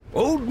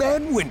Old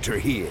Man Winter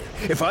here.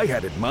 If I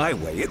had it my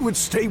way, it would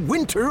stay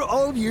winter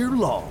all year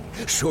long.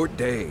 Short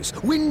days,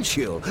 wind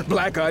chill,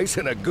 black ice,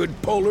 and a good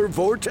polar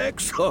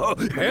vortex. Oh,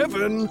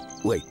 heaven.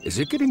 Wait, is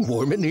it getting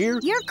warm in here?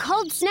 Your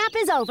cold snap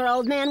is over,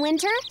 Old Man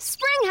Winter.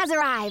 Spring has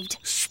arrived.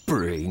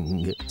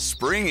 Spring.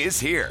 Spring is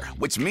here,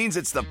 which means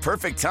it's the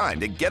perfect time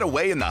to get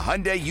away in the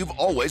Hyundai you've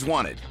always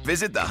wanted.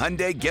 Visit the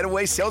Hyundai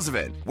Getaway Sales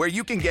Event, where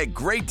you can get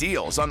great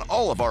deals on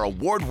all of our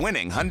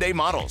award-winning Hyundai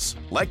models,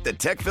 like the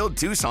tech-filled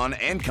Tucson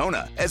and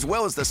Kona, as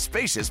well as the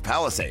spacious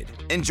Palisade.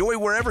 Enjoy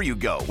wherever you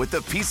go with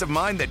the peace of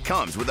mind that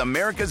comes with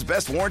America's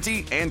best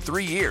warranty and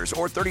 3 years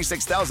or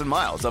 36,000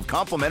 miles of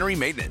complimentary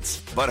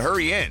maintenance. But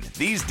hurry in,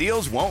 these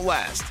deals won't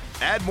last.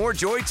 Add more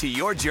joy to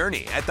your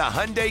journey at the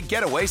Hyundai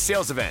Getaway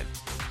Sales Event.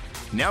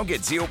 Now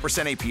get 0%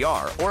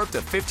 APR or up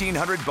to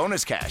 $1,500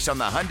 bonus cash on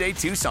the Hyundai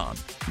Tucson.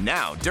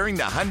 Now, during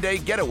the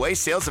Hyundai Getaway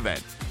Sales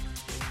Event.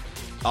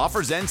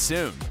 Offers end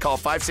soon. Call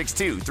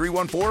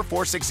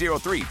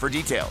 562-314-4603 for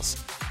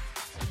details.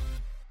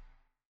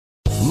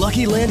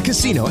 Lucky Land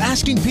Casino,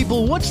 asking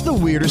people, what's the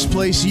weirdest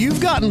place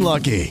you've gotten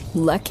lucky?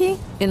 Lucky?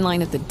 In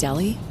line at the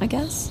deli, I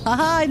guess?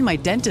 Aha, in my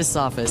dentist's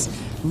office.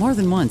 More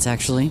than once,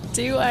 actually.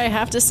 Do I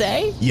have to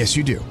say? Yes,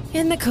 you do.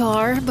 In the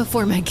car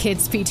before my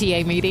kids'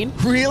 PTA meeting.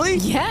 Really?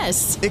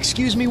 Yes.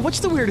 Excuse me, what's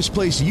the weirdest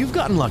place you've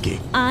gotten lucky?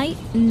 I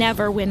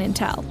never win and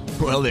tell.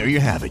 Well, there you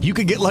have it. You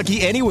can get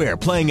lucky anywhere,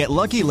 playing at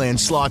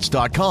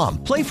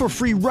LuckyLandSlots.com. Play for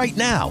free right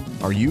now.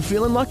 Are you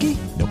feeling lucky?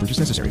 No purchase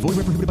necessary. Void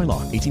where prohibited by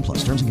law.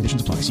 18+. Terms and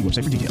conditions apply. See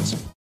website for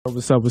details.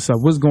 What's up?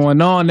 What's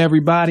going on,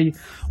 everybody?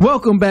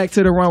 Welcome back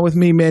to The Run with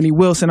me, Manny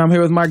Wilson. I'm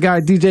here with my guy,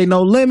 DJ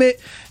No Limit,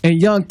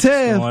 and Young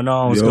Tev.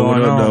 What's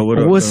going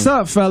on? What's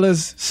up,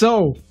 fellas?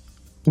 So,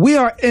 we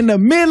are in a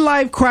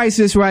midlife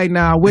crisis right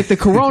now with the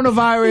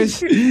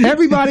coronavirus.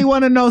 Everybody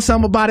want to know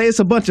something about it. It's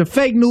a bunch of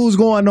fake news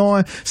going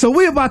on. So,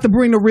 we're about to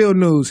bring the real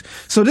news.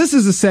 So, this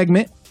is a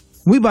segment.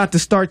 We about to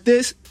start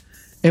this,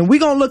 and we're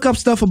going to look up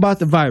stuff about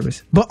the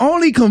virus, but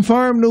only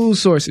confirmed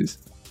news sources.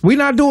 We're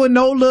not doing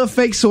no little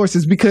fake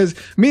sources, because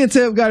me and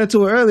Tev got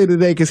into it earlier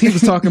today because he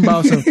was talking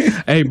about some,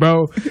 hey,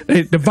 bro,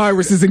 the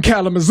virus is in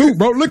Kalamazoo,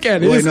 bro. Look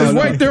at it. It's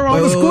right there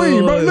on the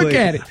screen, bro. Look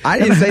at it. I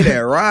didn't say that.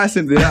 Rod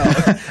sent it out.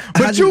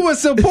 But you were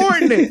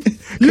supporting it.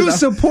 You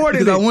supported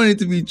it. Because I wanted it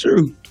to be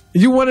true.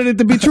 You wanted it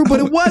to be true, but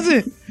it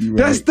wasn't.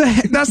 Right.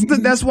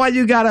 That's why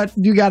you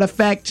gotta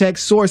fact check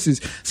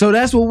sources. So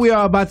that's what we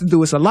are about to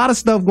do. It's a lot of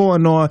stuff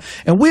going on,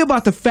 and we're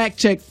about to fact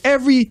check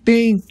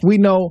everything we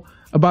know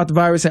about the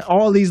virus and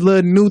all these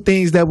little new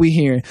things that we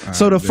hearing.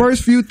 So the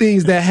first few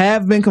things that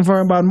have been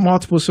confirmed by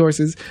multiple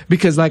sources,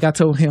 because like I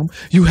told him,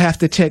 you have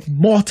to check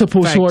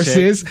multiple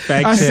sources.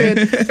 I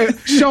said,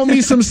 show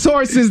me some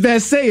sources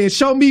that say it.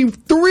 Show me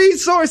 3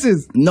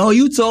 sources. No,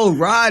 you told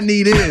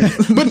Rodney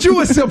this. But you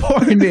were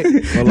supporting it.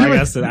 Well, like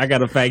I said, I got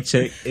to fact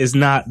check. It's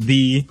not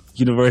the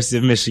University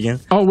of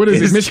Michigan. Oh, what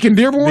is it? Michigan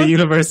Dearborn? The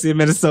University of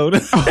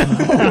Minnesota.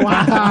 Oh,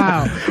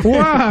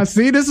 wow.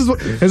 See, this is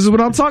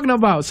what I'm talking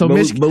about. So,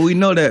 but we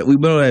know that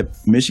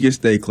Michigan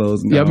State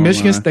closed. Yeah,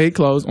 Michigan State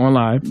closed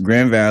online.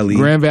 Grand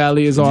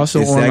Valley is also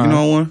online. Is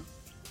Saginaw one?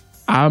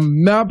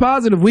 I'm not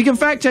positive. We can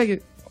fact check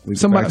it.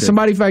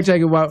 Somebody fact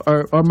check it.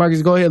 Or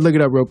Marcus, go ahead and look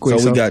it up real quick.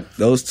 So we got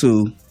those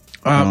 2.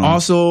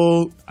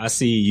 Also, I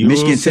see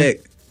Michigan Tech.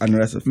 I know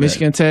that's a fact.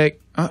 Michigan Tech.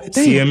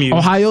 CMU.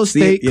 Ohio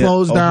State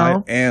closed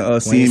down. And Wayne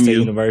CMU. State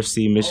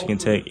University, Michigan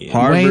Tech.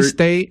 Harvard. Wayne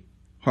State.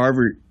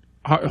 Harvard.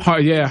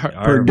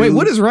 Wait,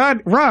 what is Rod?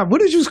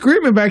 What is you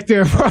screaming back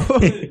there, bro?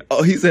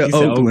 Oh, he said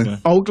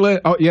Oakland. Oakland.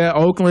 Oh, yeah,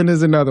 Oakland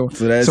is another one.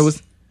 So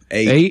it's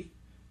 8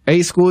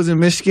 schools in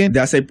Michigan.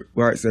 Did I say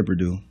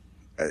Purdue?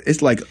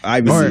 It's like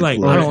Ivy League. Like,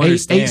 I don't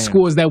eight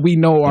schools that we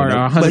know are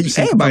 100%.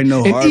 Everybody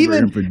know Harvard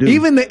and Purdue.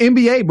 Even the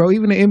NBA, bro.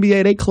 Even the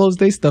NBA, they closed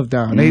their stuff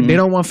down. They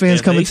don't want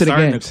fans coming to the games.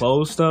 Starting to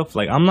close stuff.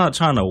 Like, I'm not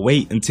trying to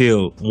wait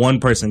until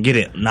one person get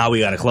it. Now we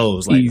gotta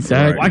close. Like,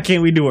 exactly. Why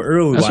can't we do it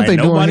early? That's what they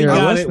nobody doing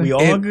here. got it. We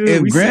all good.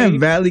 If Grand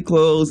Valley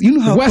closed, you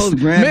know how close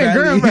Grand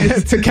Valley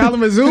is to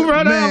Kalamazoo,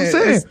 right now. I'm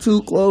saying it's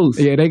too close.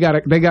 Yeah, they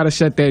gotta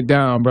shut that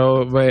down,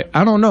 bro. But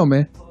I don't know,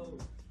 man.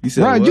 You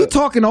said Ryan, you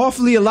talking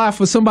awfully a lot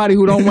for somebody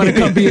who don't want to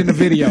come be in the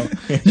video.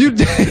 You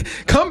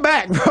come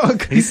back, bro.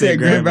 He said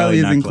Grand Valley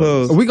isn't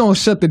closed. We're gonna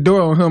shut the door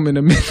on him in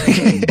a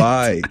minute.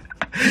 Bye.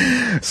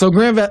 So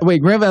Grand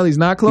Valley's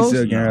not closed? He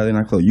said Grand Valley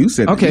not closed. You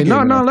said okay.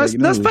 No.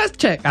 Let's fact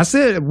check. I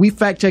said we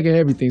fact checking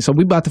everything, so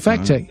we about to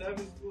fact check.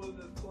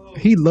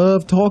 He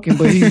loved talking,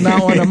 but he's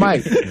not on the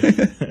mic.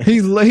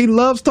 He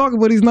loves talking,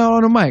 but he's not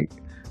on the mic.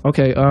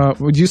 Okay.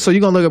 So you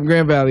gonna look up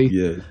Grand Valley?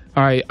 Yeah.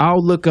 All right.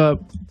 I'll look up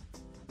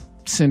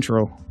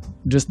Central.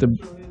 Just the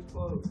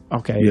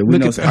okay. Yeah, we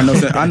know. I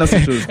know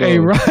Central is closed. Hey,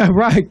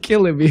 Ryan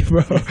killing me,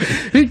 bro.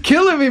 He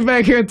killing me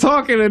back here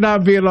talking and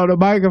not being on the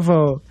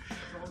microphone.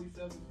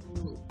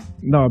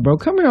 No, bro,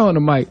 come here on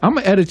the mic. I'm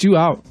gonna edit you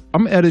out. Right.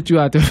 I'm gonna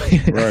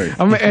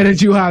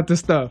edit you out the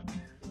stuff.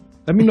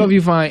 Let me know if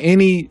you find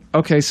any.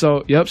 Okay,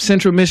 so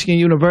Central Michigan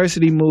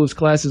University moves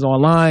classes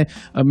online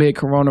amid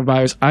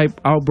coronavirus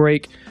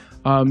outbreak.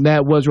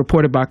 That was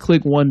reported by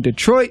Click One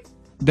Detroit,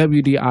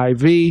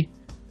 WDIV.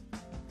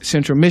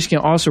 Central Michigan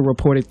also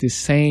reported the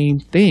same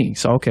thing.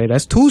 So, okay,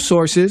 that's 2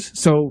 sources.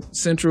 So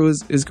Central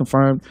is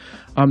confirmed.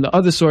 The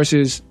other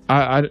sources,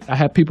 I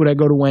have people that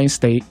go to Wayne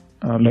State.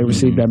 They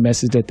received that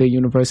message that their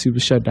university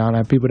was shut down. I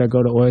have people that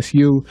go to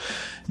OSU.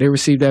 They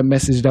received that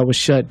message that was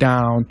shut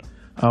down.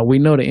 We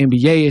know the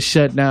NBA is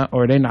shut down,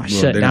 or they're not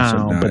shut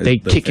down, but they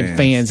kicking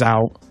fans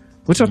out.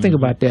 What y'all think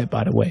about that,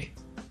 by the way?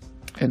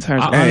 In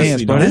terms of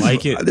fans, bro, don't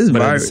like it, but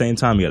at the same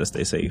time, you gotta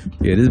stay safe.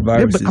 Yeah, this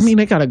virus. But I mean,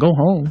 they gotta go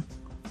home.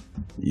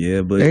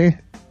 Yeah, but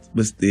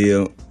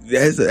still,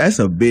 that's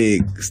a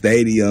big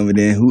stadium, and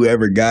then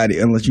whoever got it,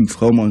 unless you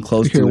come on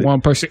close to it,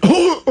 one person.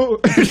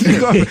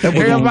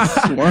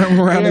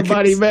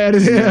 Everybody mad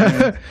as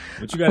hell.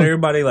 But you got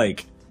everybody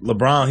like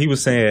LeBron. He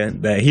was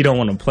saying that he don't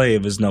want to play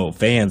if there's no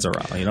fans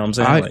around. You know what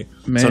I'm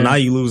saying? So now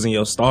you losing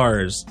your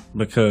stars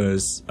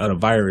because of the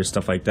virus,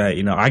 stuff like that.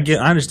 You know, I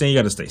understand you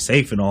got to stay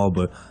safe and all,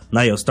 but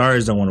now your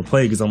stars don't want to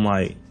play because I'm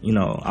like, you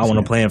know, I want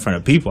to play in front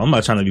of people. I'm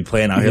not trying to be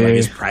playing out here like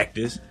it's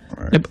practice.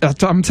 Right.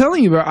 I'm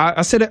telling you, bro.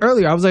 I said it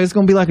earlier. I was like, it's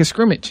gonna be like a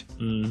scrimmage.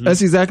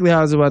 That's exactly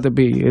how it's about to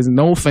be. There's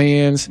no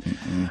fans,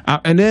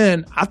 and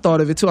then I thought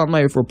of it too. I'm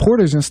like, if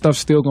reporters and stuff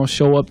still gonna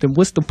show up, then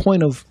what's the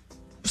point of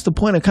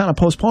kind of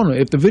postponing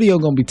it? If the video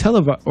gonna be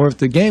televised, or if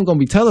the game gonna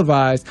be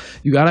televised,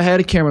 you gotta have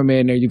the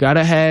cameraman there. You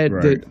gotta have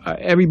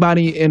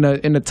everybody in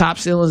the top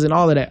ceilings and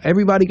all of that.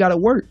 Everybody gotta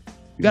work.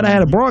 You gotta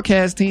have a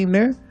broadcast team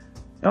there.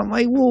 And I'm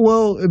like,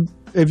 well,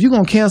 if you're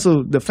gonna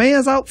cancel the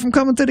fans out from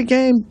coming to the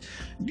game,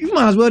 you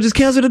might as well just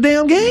cancel the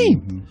damn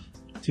game.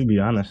 To be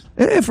honest,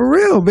 yeah, for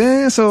real,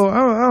 man. So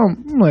I'm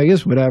like,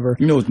 it's whatever.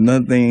 You know, it's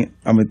another thing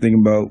I've been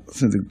thinking about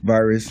since the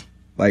virus.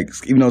 Like,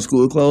 even though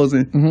school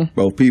closing,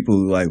 both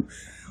people like,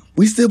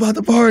 we still about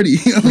to party.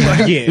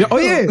 Like, Oh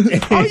yeah.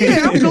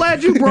 I'm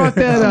glad you brought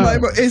that up. Like,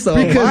 bro, it's a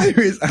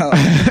virus out.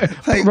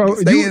 Like, bro,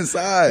 stay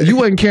inside. You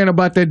wasn't caring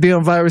about that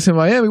damn virus in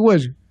Miami,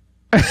 was you?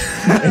 Look.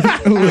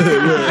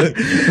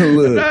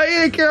 No, you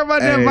ain't care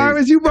about that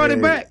virus. You brought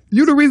it back.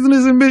 You the reason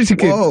it's in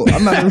Michigan. Whoa,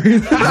 I'm not the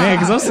reason. Man,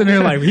 because I'm sitting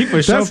there like, he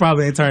for sure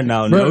probably ain't turned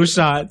down no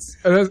shots.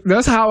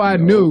 That's how I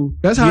knew.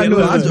 That's how I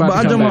knew. I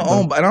jumped my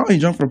own, but I only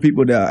jumped for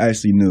people that I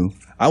actually knew.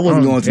 I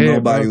wasn't going to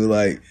nobody who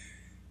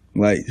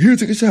like, here,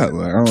 take a shot.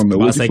 Like, I don't know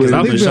what you put.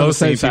 I'm for sure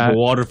seeing people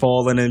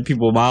waterfalling and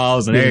people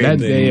miles and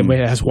everything.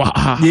 That's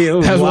wild. Yeah,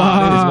 that's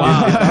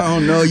wild. If I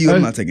don't know you,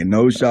 I'm not taking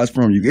no shots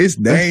from you. It's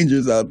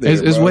dangerous out there.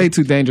 It's way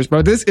too dangerous,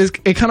 bro.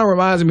 It kind of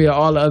reminds me of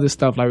all the other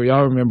stuff. Like,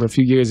 y'all remember a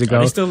few years ago.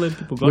 Are they still letting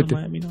people go to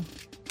Miami though?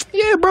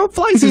 Yeah, bro,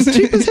 flights is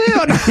cheap as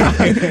hell.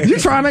 You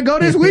trying to go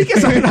this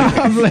weekend?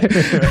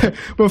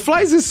 But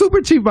flights is super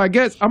cheap, I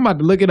guess. I'm about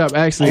to look it up,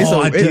 actually.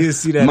 I did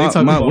see that.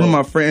 One of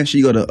my friends,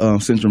 she go to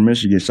Central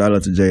Michigan. Shout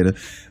out to Jada.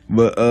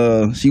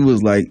 But she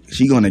was like,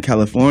 she going to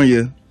California,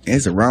 and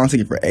it's a round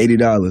ticket for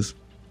 $80.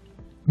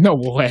 No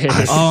way.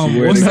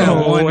 What's that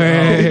one?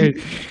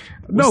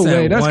 No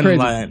way. That's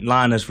crazy.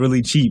 Line that's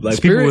really cheap. Like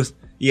Spirit? People was.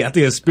 Yeah, I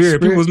think it's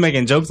Spirit. People was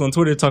making jokes on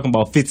Twitter talking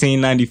about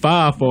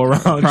 $15.95 for a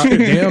round trip.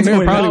 Damn,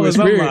 probably was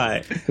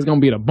Spirit. It's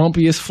gonna be the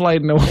bumpiest flight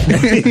in the world.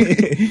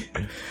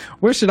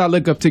 Where should I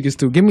look up tickets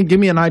to? Give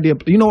me an idea.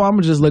 You know what? I'm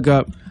gonna just look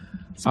up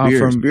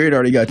from Spirit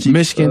already got cheap.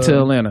 Michigan to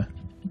Atlanta.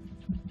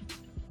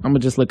 I'm gonna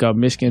just look up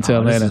Michigan to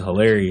Atlanta. This is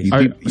hilarious.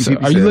 Are you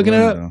looking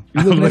it up?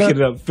 I'm looking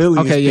it up. Philly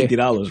is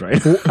 $50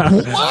 right now.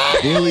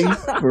 What? Philly?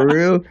 For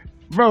real?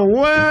 Bro,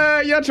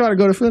 what? Y'all trying to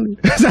go to Philly?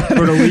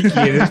 For the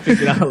weekend, it's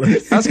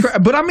 $50. That's crazy.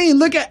 But I mean,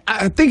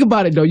 think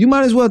about it though. You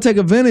might as well take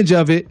advantage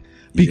of it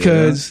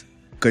because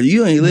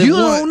you ain't live. You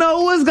don't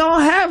know what's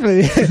gonna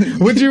happen.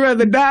 Would you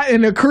rather die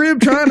in the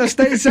crib trying to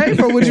stay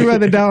safe, or would you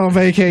rather die on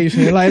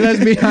vacation? Like,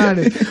 let's be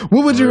honest.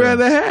 What would you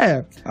rather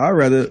have? I'd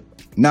rather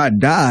not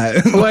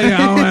die. Well,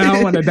 yeah, I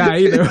don't want to die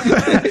either.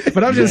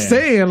 But I'm just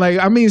saying, like,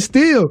 I mean,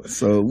 still.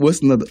 So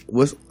let's go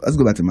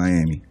back to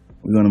Miami.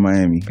 We're going to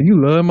Miami. You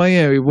love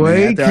Miami,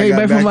 boy. He came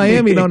back from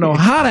Miami, don't know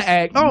how to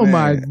act. Oh,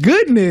 my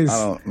goodness.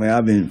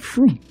 I've been...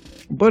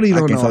 Buddy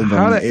don't know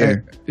how to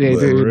act. Yeah,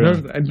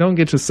 dude, don't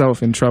get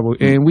yourself in trouble.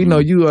 And we know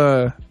you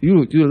a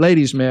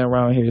ladies man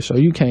around here, so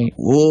you can't.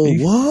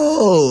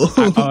 Whoa.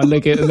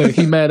 Look,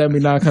 he mad at me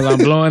now because I'm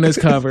blowing his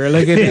cover.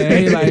 Look at that.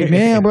 He like,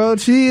 damn, bro,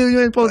 chill.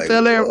 You ain't supposed to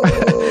tell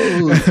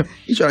everybody.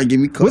 You trying to get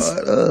me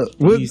caught up.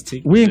 We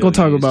ain't gonna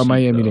talk about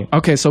Miami then.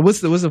 Okay, so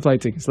what's the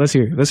flight tickets? Let's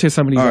hear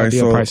some of these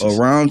ideal prices. A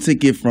round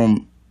ticket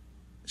from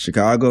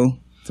Chicago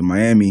to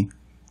Miami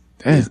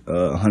is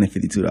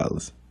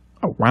 $152.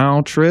 A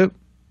round trip?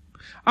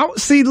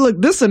 See,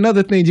 look, this is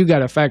another thing you got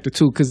to factor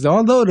too, because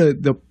although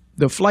the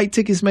flight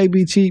tickets may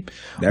be cheap,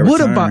 what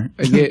about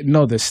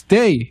the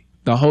stay,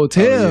 the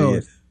hotel? Oh,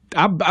 yeah.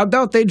 I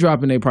doubt they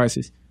dropping their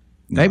prices.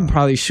 They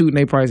probably shooting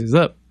their prices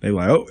up. They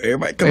like,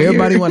 everybody come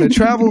Everybody want to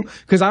travel,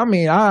 because I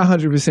mean, I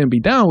 100% be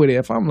down with it.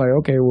 If I'm like,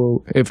 okay,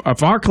 well, if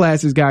our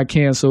classes got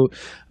canceled,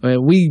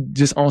 we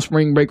just on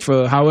spring break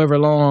for however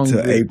long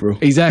to April,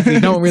 exactly,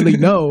 don't really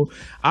know.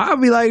 I'll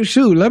be like,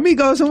 shoot, let me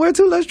go somewhere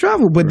too. Let's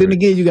travel. But then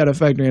again, you got to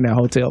factor in that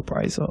hotel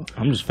price. So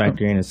I'm just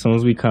factoring. As soon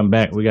as we come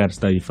back, we got to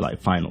study for like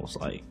finals,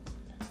 like.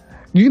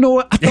 You know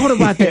what? I thought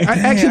about that.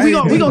 Actually,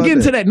 we gonna get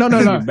into that. No.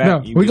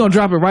 We're gonna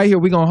drop it right here.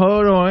 We're gonna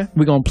hold on.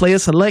 We're gonna play a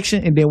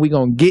selection, and then we're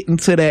gonna get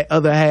into that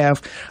other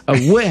half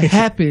of what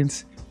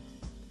happens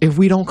if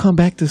we don't come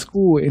back to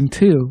school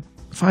until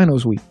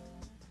finals week.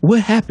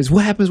 What happens?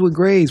 What happens with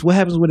grades? What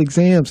happens with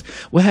exams?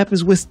 What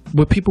happens with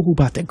people who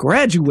about to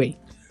graduate?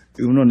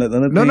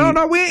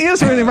 No, we ain't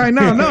answering it right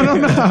now.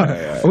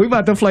 No. We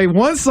about to play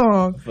one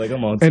song. Like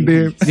I'm on TV. And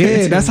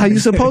then, that's how you're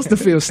supposed to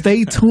feel.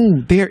 Stay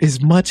tuned. There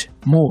is much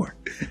more.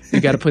 You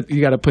gotta put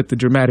the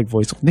dramatic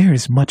voice on. There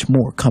is much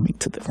more coming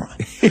to the front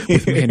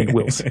with Manny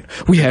Wilson.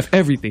 We have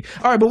everything.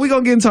 All right, but we're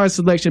gonna get into our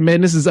selection,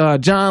 man. This is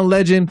John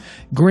Legend,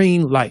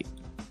 Green Light.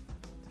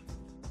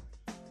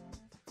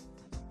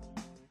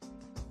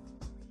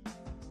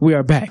 We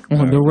are back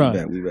on the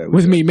run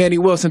with me, Manny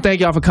Wilson.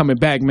 Thank y'all for coming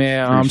back,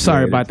 man. I'm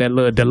sorry about that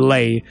little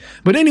delay.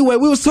 But anyway,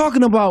 we was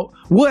talking about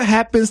what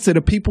happens to the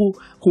people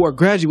who are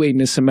graduating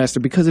this semester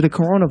because of the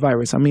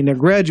coronavirus. I mean, they're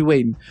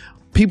graduating.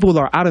 People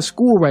are out of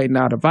school right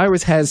now. The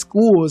virus has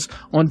schools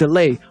on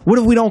delay. What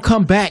if we don't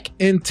come back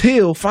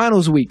until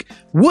finals week?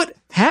 What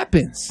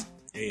happens?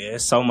 Yeah,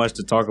 it's so much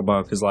to talk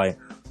about because, we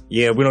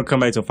don't come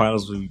back to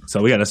finals week,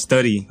 so we got to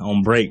study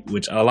on break,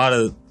 which a lot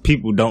of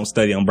people don't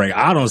study on break.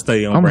 I don't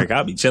study on break.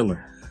 I'll be chilling.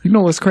 You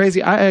know what's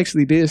crazy? I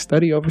actually did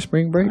study over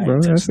spring break,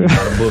 bro.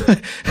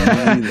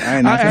 I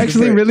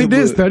actually really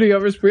did study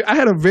over spring. I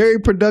had a very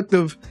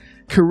productive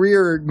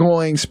career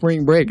going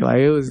spring break. Like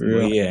it was.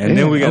 And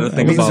then we got to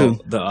think about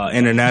the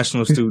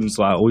international students.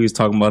 Like we was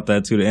talking about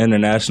that too. The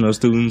international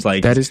students,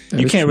 like that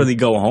you can't really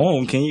go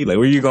home, can you? Like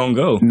where you gonna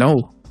go?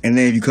 No. And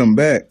then if you come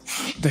back,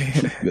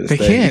 they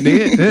can't.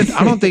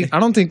 I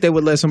don't think they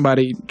would let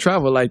somebody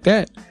travel like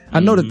that. I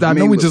know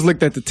we just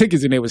looked at the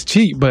tickets and it was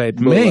cheap, but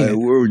man, like,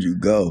 where would you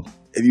go?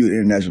 If you're an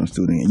international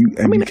student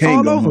and you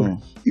can't go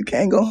home. You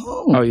can't go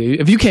home. Oh, yeah.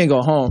 If you can't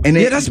go home. And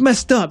that's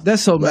messed up.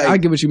 That's so I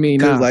get what you mean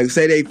now. Like,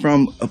 say they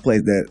from a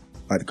place that,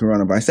 like the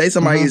coronavirus. Say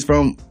somebody is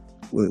from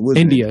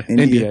India.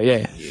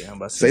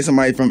 Yeah. Say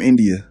somebody from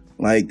India.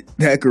 Like,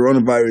 that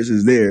coronavirus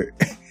is there.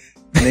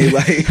 And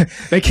they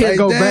they can't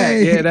go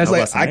back. Yeah, that's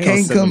like, I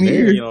can't come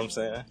here. You know what I'm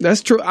saying?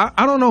 That's true.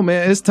 I don't know,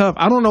 man. It's tough.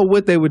 I don't know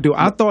what they would do.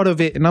 I thought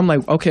of it and I'm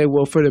like, okay,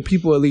 well, for the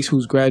people at least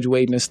who's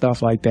graduating and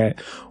stuff like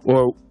that,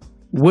 or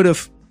what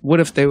if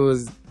they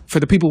was for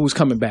the people who's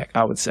coming back,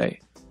 I would say.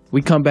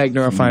 We come back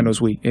during finals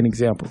week, an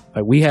example.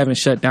 Like we haven't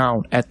shut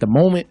down at the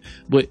moment,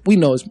 but we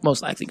know it's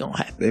most likely gonna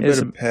happen. They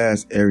better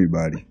pass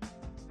everybody.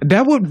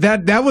 That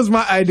was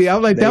my idea. I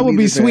was like, that would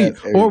be sweet.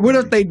 Or what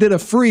if they did a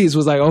freeze,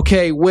 was like,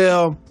 okay,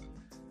 well,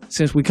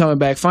 since we coming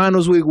back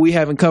finals week, we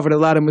haven't covered a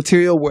lot of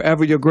material.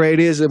 Wherever your grade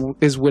is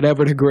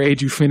whatever the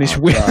grade you finish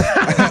with.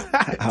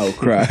 I would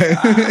cry.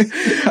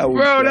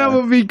 Bro, that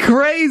would be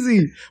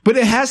crazy. But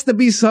it has to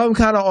be some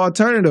kind of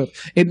alternative.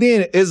 And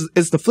then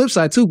it's the flip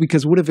side too,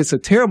 because what if it's a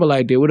terrible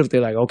idea? What if they're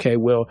like, okay,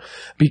 well,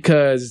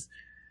 because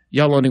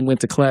y'all only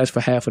went to class for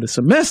half of the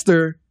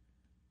semester,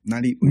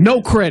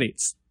 no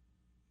credits.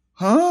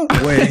 Huh?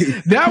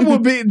 Wait.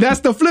 That's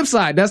the flip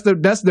side. That's the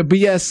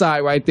BS side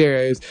right there.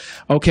 Is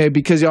okay,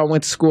 because y'all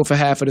went to school for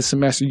half of the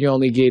semester, you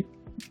only get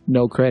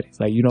no credits.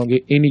 Like you don't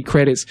get any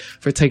credits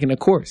for taking a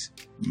course.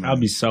 I'll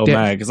be so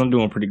mad because I'm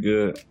doing pretty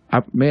good.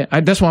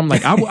 That's why I'm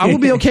like, I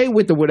would be okay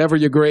with whatever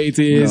your grades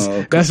is.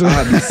 No,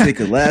 I'd be sick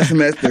of last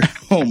semester.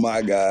 Oh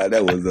my God,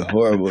 that was a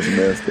horrible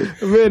semester.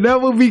 Man,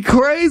 that would be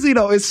crazy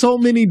though. It's so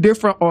many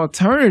different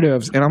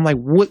alternatives, and I'm like,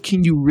 what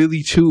can you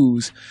really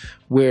choose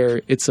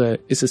where it's a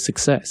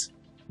success?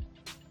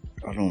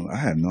 I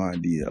have no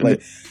idea.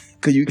 Like,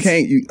 cause you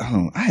can't.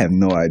 I have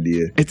no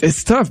idea.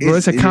 It's tough, bro.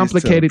 It's a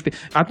complicated thing.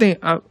 I think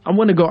I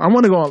want to go.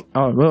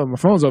 Oh, well, my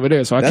phone's over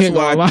there, so I can't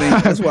go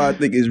live. That's why I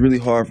think it's really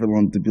hard for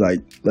them to be like,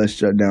 let's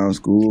shut down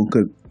school.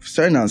 Cause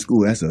shutting down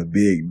school, that's a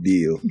big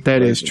deal.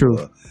 That is true.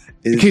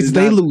 Because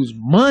they lose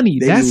money.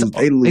 They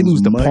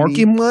lose the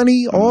parking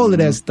money, all of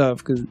that stuff.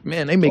 Because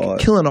man, they make a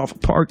killing off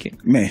of parking.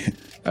 Man,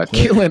 a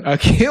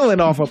killing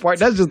off of parking.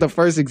 That's just the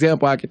first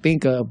example I could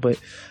think of. But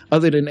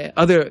other than that,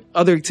 other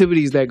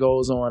activities that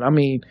goes on. I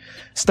mean,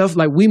 stuff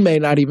like we may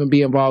not even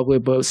be involved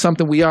with, but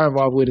something we are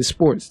involved with is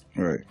sports.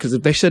 Right. Because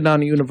if they shut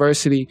down the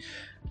university,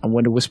 I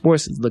wonder what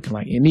sports is looking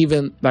like. And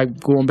even like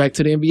going back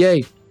to the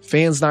NBA,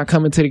 fans not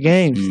coming to the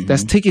games. Mm-hmm.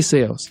 That's ticket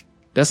sales.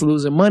 That's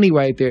losing money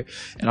right there.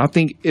 And I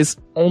think it's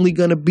only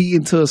going to be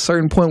until a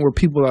certain point where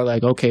people are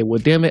like, okay, well,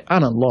 damn it, I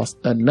done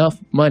lost enough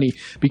money.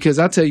 Because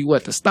I tell you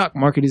what, the stock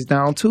market is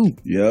down too.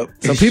 Yep.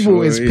 Some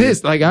people is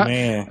pissed. Like,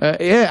 I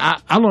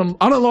done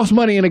lost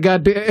money in the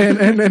goddamn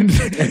in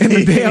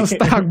the damn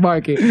stock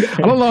market.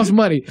 I done lost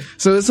money.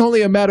 So it's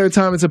only a matter of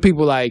time until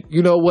people like,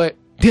 you know what?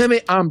 Damn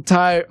it, I'm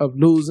tired of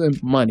losing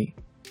money.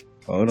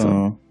 Hold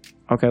on.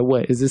 Okay,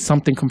 what? Is this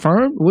something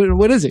confirmed?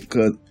 What is it?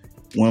 Because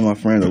one of my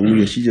friends,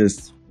 Aaliyah, she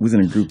just was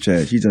in a group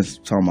chat. She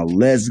just talking about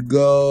let's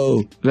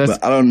go.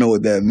 But I don't know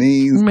what that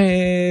means.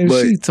 Man,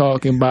 she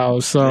talking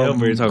about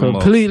something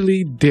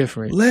completely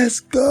different.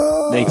 Let's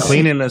go. They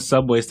cleaning the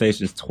subway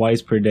stations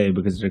twice per day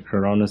because of the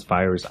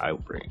coronavirus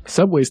outbreak.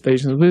 Subway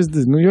stations? What is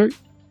this, New York?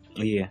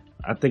 Yeah.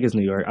 I think it's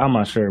New York. I'm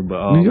not sure,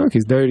 but New York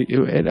is dirty.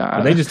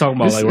 But they just talking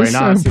about like right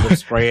now, I see them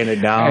spraying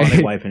it down,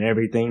 they wiping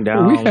everything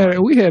down.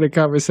 We had a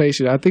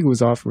conversation. I think it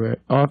was off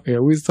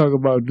air. We was talking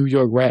about New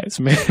York rats,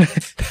 man.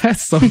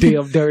 That's so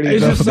damn dirty.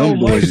 It's just so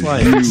much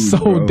like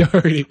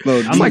dirty.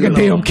 Bro, it's like a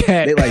damn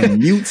cat. They like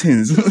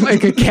mutants. It's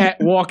like a cat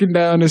walking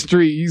down the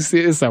street. You see,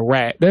 it's a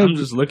rat. I'm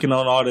just looking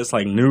on all this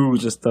like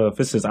news and stuff.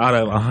 This is out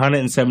of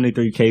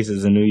 173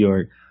 cases in New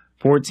York.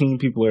 14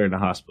 people are in the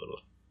hospital.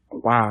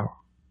 Wow.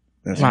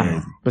 That's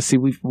crazy. But see,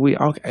 we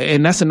okay,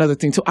 and that's another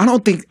thing too. I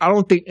don't think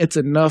it's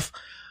enough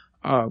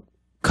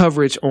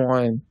coverage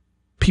on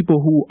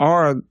people who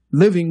are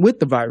living with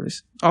the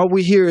virus. All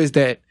we hear is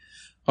that,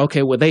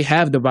 okay, well, they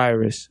have the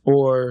virus,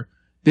 or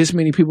this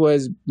many people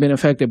has been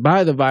affected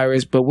by the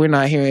virus, but we're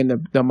not hearing the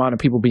amount of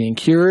people being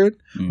cured.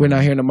 Mm-hmm. We're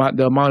not hearing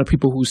the amount of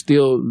people who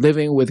still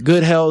living with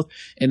good health,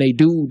 and they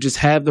do just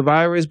have the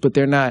virus, but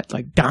they're not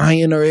like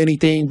dying or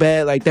anything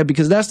bad like that,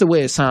 because that's the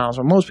way it sounds.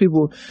 When most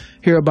people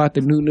hear about the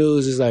new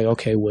news, it's like,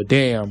 okay, well,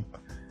 damn,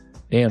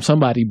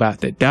 somebody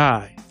about to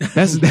die.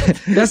 That's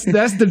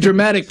the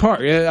dramatic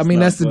part. I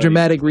mean, that's the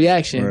dramatic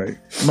reaction. Right.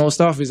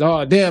 Most often is,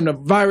 oh, damn, the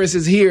virus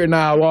is here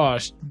now.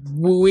 Wash.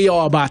 We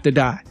all about to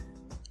die.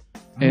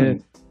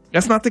 And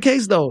that's not the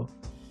case, though.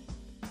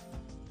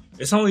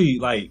 It's only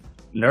like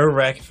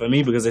nerve-wracking for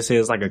me because they say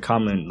it's like a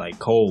common like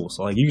cold.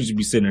 So like you just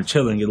be sitting there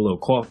chilling, get a little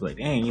cough, like,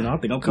 dang, I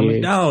think I'm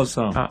coming down or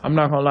something. I'm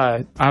not gonna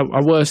lie. I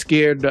was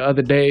scared the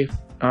other day.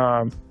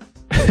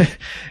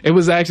 It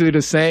was actually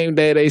the same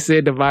day they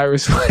said the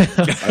virus.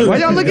 Why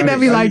y'all looking at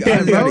me like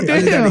that, bro?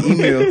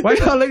 Damn. Why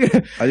y'all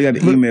looking? I just got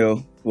an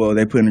email. Well,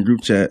 they put in a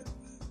group chat.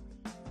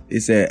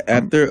 It said,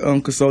 after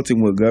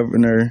consulting with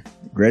Governor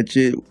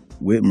Gretchen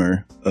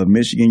Whitmer of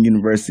Michigan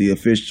University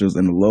officials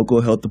and the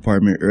local health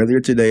department earlier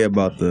today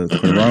about the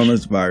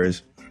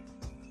coronavirus,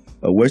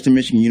 Western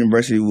Michigan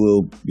University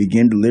will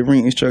begin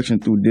delivering instruction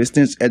through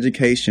distance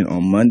education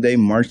on Monday,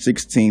 March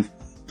 16th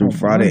through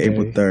Friday,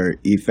 April 3rd.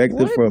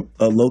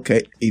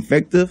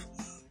 Effective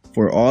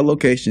for all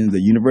locations, the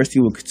university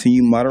will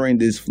continue monitoring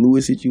this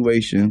fluid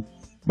situation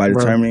by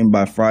determining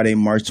by Friday,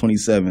 March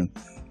 27th.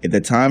 If the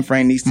time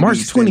frame needs to be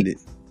extended.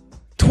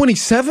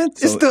 27th?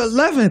 So it's the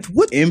 11th.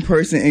 What?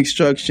 In-person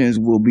instructions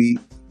will be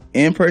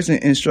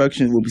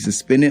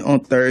suspended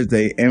on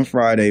Thursday and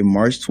Friday,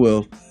 March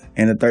 12th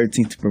and the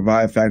 13th, to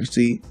provide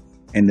faculty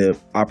and the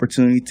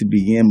opportunity to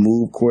begin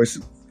move course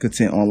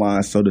content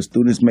online so the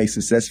students may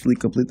successfully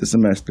complete the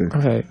semester.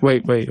 Okay,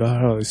 wait.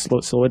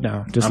 Slow it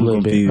down just a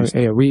little bit.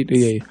 Hey, read.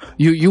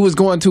 You was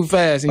going too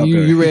fast, and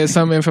you read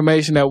some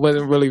information that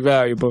wasn't really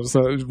valuable.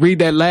 So read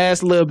that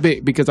last little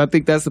bit, because I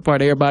think that's the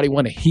part everybody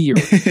want to hear.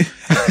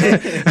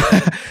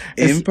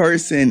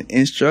 In-person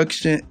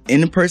instructions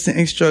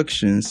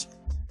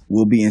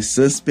will be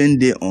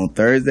suspended on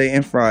Thursday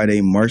and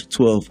Friday, March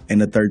 12th and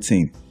the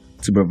 13th,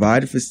 to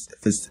provide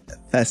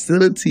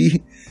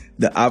facility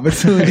the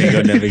opportunity.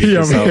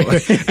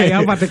 Hey,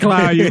 I'm about to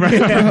clown you, bro.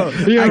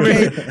 He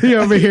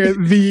over here.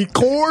 The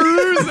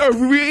cores of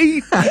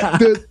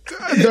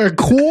the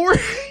core.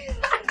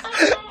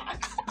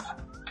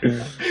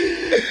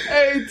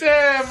 Hey,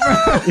 Tab.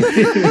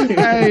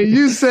 Hey,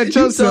 you set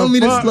yourself up. You told me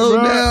to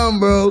slow down,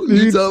 bro.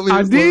 You told me to slow down.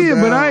 I did,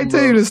 but I ain't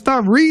tell you to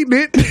stop reading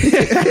it.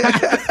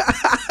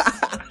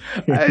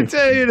 I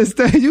tell you to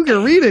stay. You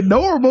can read it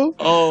normal.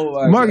 Oh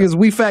my Marcus, God.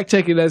 we fact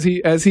check it as he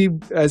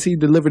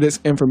delivered this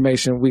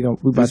information. We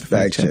about to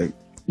fact check.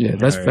 Yeah,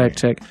 let's fact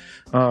check.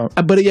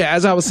 But yeah,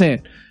 as I was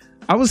saying,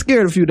 I was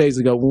scared a few days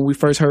ago when we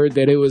first heard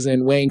that it was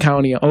in Wayne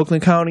County and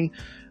Oakland County.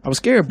 I was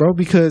scared, bro,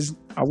 because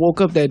I woke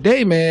up that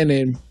day, man,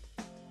 and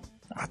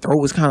my throat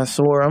was kind of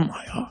sore. I'm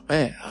like, oh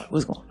man,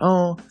 what's going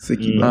on?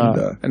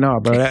 No,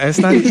 bro, that's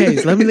not the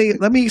case. Let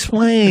me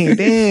explain.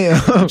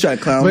 Damn, I'm trying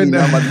to clown me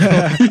now.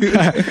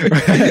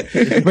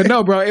 But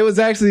no, bro, it was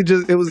actually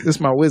it's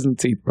my wisdom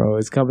teeth, bro.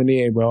 It's coming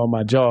in, bro, on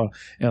my jaw,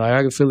 and like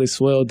I can feel it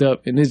swelled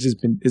up, and it's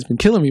been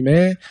killing me,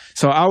 man.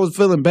 So I was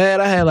feeling bad.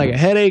 I had like a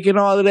headache and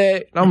all of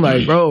that. And I'm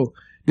like, bro,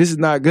 this is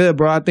not good,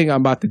 bro. I think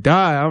I'm about to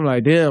die. I'm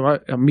like, damn,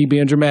 me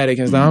being dramatic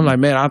and stuff. I'm like,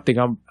 man, I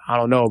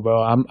don't know,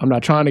 bro. I'm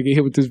not trying to get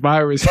hit with this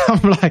virus.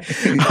 I'm like,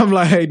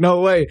 hey, no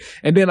way.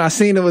 And then I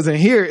seen it was in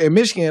here in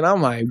Michigan.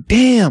 I'm like,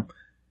 damn.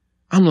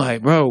 I'm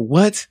like, bro,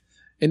 what?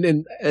 And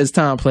then as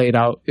time played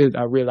out,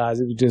 I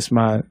realized it was just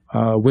my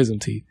wisdom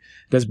teeth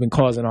that's been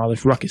causing all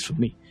this ruckus for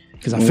me,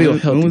 because I feel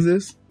healthy. When was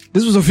this?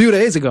 This was a few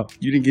days ago.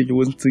 You didn't get your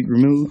wisdom teeth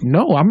removed?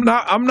 No, I'm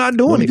not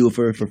doing it. You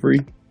do it for free?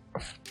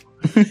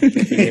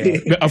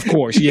 Yeah, of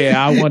course.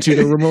 Yeah, I want you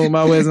to remove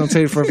my wisdom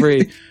teeth for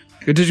free.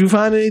 Did you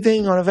find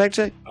anything on a fact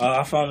check?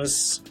 I found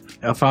this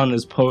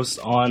post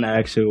on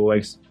actual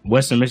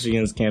Western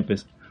Michigan's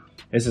campus.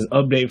 This is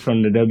update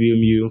from the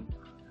WMU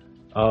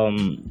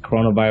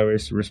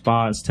coronavirus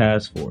response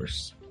task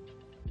force,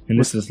 and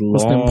this is long.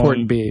 What's the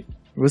important bit?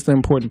 What's the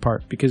important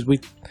part? Because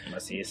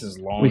let's see. This is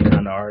long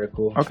kind of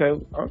article.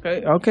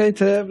 Okay,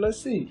 Tab. Let's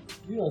see.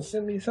 You gonna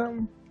send me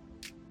something?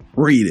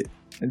 Read it.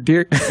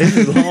 Dear, this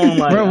is long.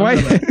 Like, bro,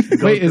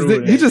 wait,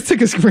 you just took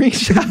a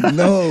screenshot?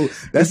 No,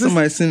 that's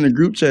somebody sent in the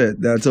group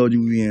chat that I told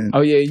you we in. Oh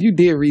yeah, you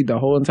did read the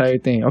whole entire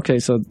thing. Okay,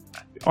 so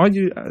I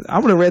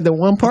would have read the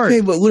one part.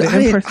 Okay, but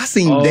I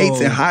seen dates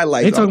and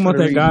highlights. They talking about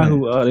that guy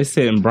who they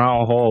said in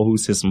Brown Hall who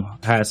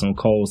had some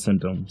cold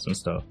symptoms and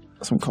stuff.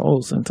 Some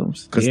cold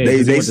symptoms because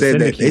they said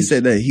that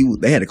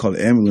they had to call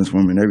the ambulance for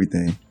him and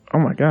everything. Oh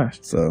my gosh!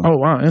 So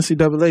wow,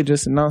 NCAA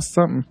just announced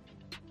something.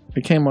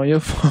 It came on your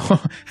phone.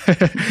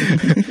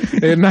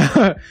 It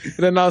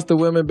announced the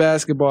women's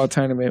basketball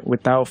tournament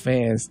without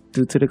fans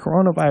due to the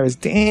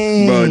coronavirus.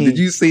 Dang, bro! Did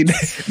you see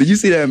that? Did you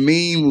see that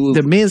meme?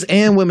 The men's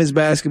and women's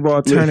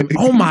basketball tournament.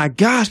 Oh my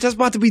gosh, that's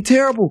about to be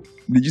terrible.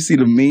 Did you see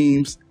the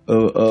memes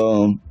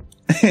of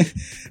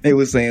they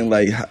were saying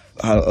like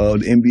how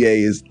the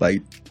NBA is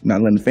like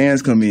not letting the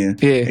fans come in.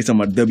 Yeah. They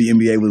talking about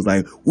WNBA was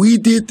like, we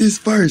did this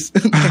first.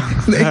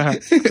 I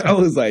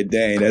was like,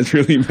 dang, that's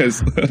really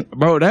messed up.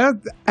 Bro,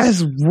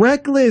 that's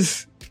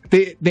reckless.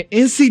 The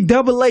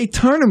NCAA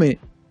tournament.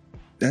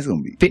 That's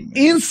gonna be the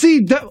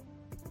NCAA.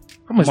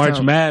 How much March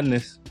time?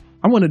 Madness.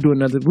 I want to do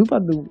another.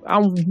 I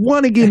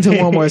want to get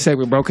into one more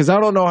segment, bro, because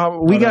I don't know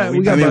how we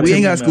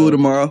ain't got school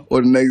tomorrow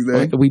or the next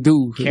day. We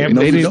do. They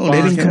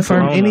didn't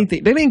confirm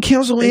anything. They didn't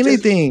cancel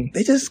anything.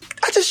 I just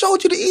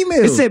showed you the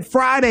email. It said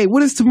Friday.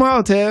 What is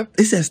tomorrow, Tab?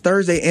 It says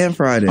Thursday and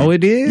Friday. Oh, it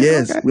did?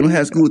 Yes. Okay. We don't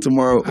have school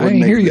tomorrow or the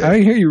next day. I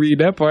didn't hear you read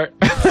that part.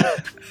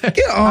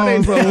 Get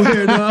on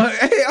somewhere, dog.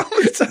 Hey,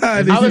 I'm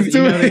tired. Hold on.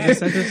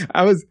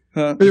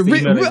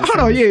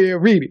 Yeah.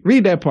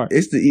 Read that part.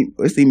 It's the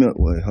email.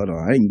 Wait, hold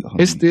on.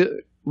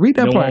 Read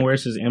that part. One where it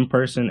says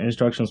in-person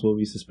instructions will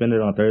be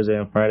suspended on Thursday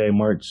and Friday,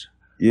 March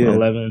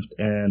 11th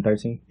and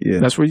 13th. Yeah,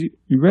 that's where you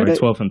read it.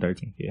 12th and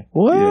 13th. Yeah.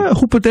 What? Yeah.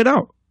 Who put that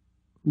out?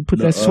 Who put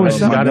that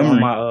source out? I got it on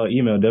my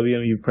email.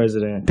 WMU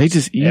president. They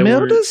just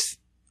emailed us.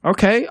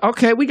 Okay,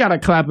 we gotta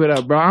clap it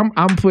up, bro.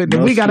 I'm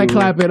putting. We gotta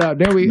clap it up.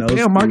 There we.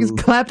 Damn, Marcus,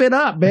 clap it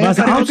up, man.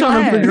 I'm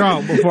trying to figure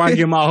out before I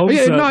get my hopes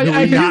up. You're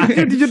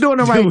doing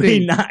the right thing.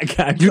 We not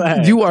got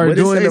clap. You are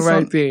doing the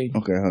right thing.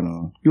 Okay, hold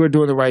on. You are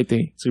doing the right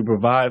thing to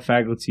provide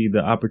faculty the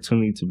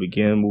opportunity to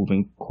begin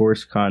moving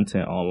course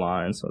content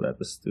online so that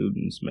the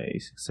students may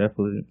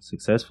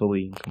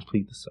successfully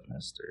complete the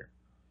semester.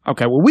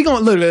 Okay, well, we gonna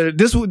look.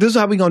 This is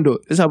how we gonna do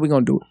it.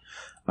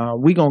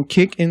 We gonna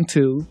kick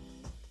into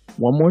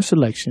one more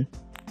selection.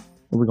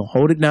 And we're going to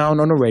hold it down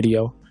on the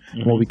radio.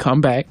 Mm-hmm. When we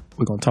come back,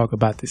 we're going to talk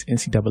about this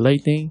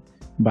NCAA thing.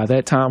 By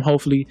that time,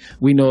 hopefully,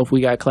 we know if we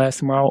got class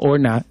tomorrow or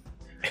not.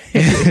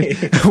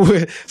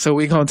 So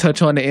we're going to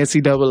touch on the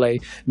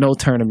NCAA. No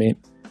tournament,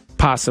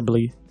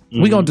 possibly.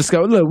 Mm-hmm. We're going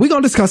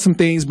to discuss some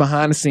things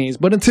behind the scenes.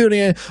 But until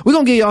then, we're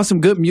going to give y'all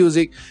some good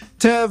music.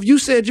 Tev, you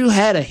said you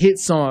had a hit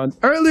song.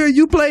 Earlier,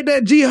 you played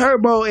that G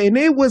Herbo, and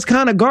it was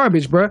kind of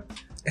garbage, bruh.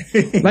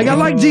 Like I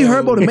like G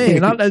Herbo the man.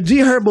 G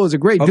Herbo is a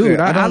great dude.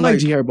 I like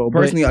G Herbo.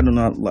 Personally, I don't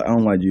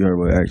like G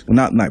Herbo. Actually,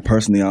 not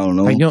personally. I don't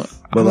know.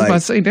 But I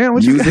was say, damn,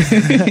 what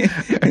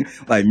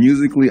like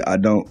musically, I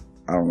don't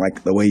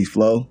like the way he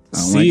flow.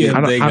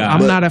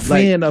 I'm not a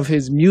fan of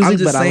his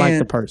music, but I like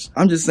the person.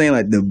 I'm just saying,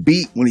 like the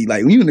beat when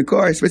you in the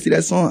car, especially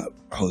that song.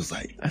 I was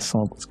like, that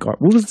song was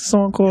garbage. What was the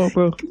song called,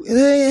 bro?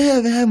 They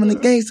ain't having a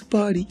gangster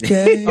party.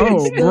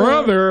 Oh,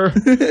 brother.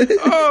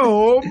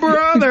 Oh,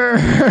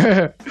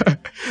 brother.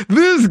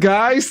 This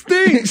guy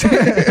stinks.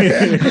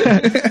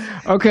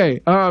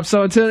 Okay.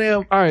 So until then,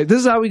 all right, this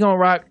is how we gonna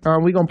rock.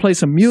 We gonna play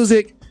some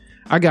music.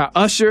 I got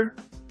Usher.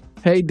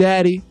 Hey,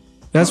 Daddy.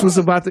 That's what's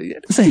about to.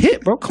 It's a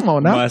hit, bro. Come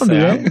on now. Don't do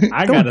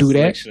that. Don't do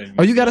that.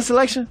 Oh, you got a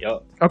selection?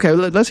 Yep. Okay,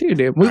 let's hear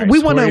it. We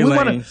want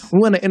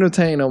to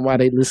entertain them while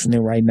they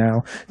listening right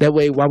now. That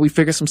way, while we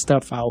figure some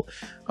stuff out,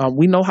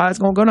 we know how it's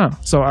gonna go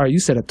down. So, all right, you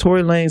said a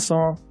Tory Lanez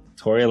song.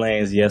 Tory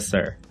Lanez, yes,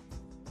 sir.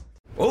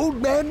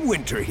 Old Man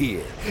Winter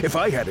here. If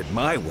I had it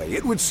my way,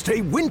 it would stay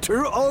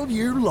winter all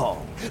year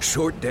long.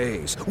 Short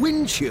days,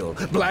 wind chill,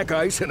 black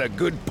ice, and a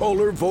good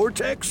polar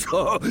vortex.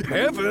 Oh,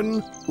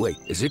 heaven. Wait,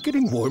 is it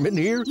getting warm in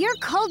here? Your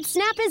cold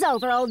snap is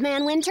over, Old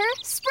Man Winter.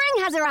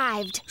 Spring has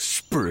arrived.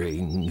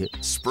 Spring.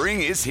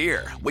 Spring is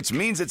here, which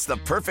means it's the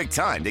perfect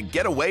time to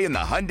get away in the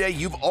Hyundai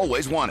you've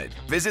always wanted.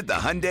 Visit the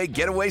Hyundai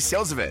Getaway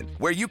Sales Event,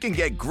 where you can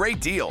get great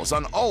deals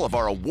on all of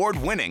our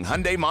award-winning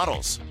Hyundai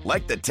models,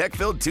 like the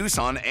tech-filled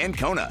Tucson and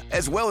Kona,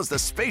 as well as the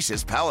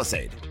spacious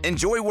Palisade.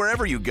 Enjoy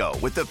wherever you go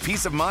with the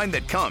peace of mind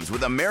that comes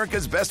with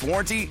America's best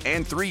warranty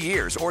and 3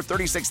 years or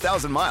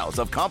 36,000 miles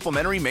of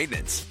complimentary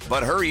maintenance.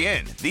 But hurry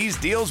in, these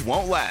deals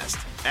won't last.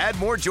 Add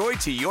more joy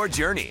to your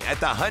journey at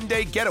the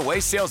Hyundai Getaway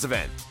Sales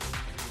Event.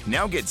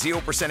 Now get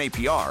 0%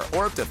 APR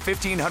or up to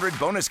 $1,500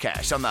 bonus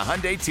cash on the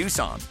Hyundai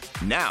Tucson.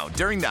 Now,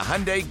 during the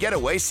Hyundai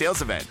Getaway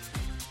Sales Event.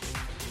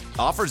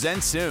 Offers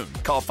end soon.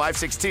 Call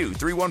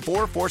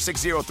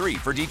 562-314-4603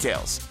 for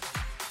details.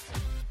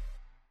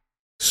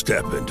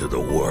 Step into the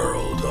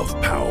world of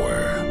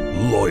power,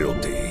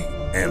 loyalty,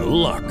 and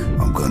luck.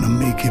 I'm gonna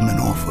make him an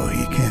offer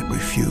he can't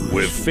refuse.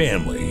 With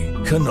family,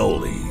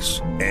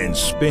 cannolis, and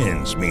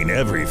spins mean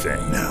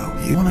everything. Now,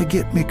 you wanna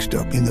get mixed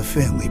up in the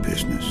family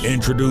business.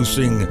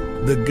 Introducing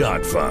The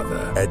Godfather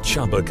at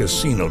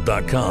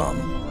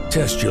ChumbaCasino.com.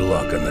 Test your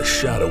luck in the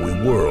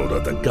shadowy world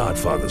of The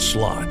Godfather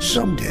slot.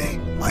 Someday,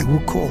 I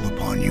will call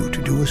upon you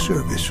to do a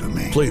service for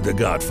me. Play The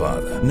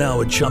Godfather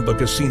now at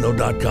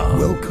ChumbaCasino.com.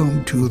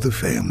 Welcome to the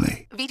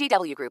family.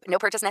 VGW Group. No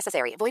purchase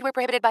necessary. Void where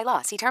prohibited by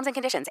law. See terms and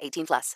conditions. 18+.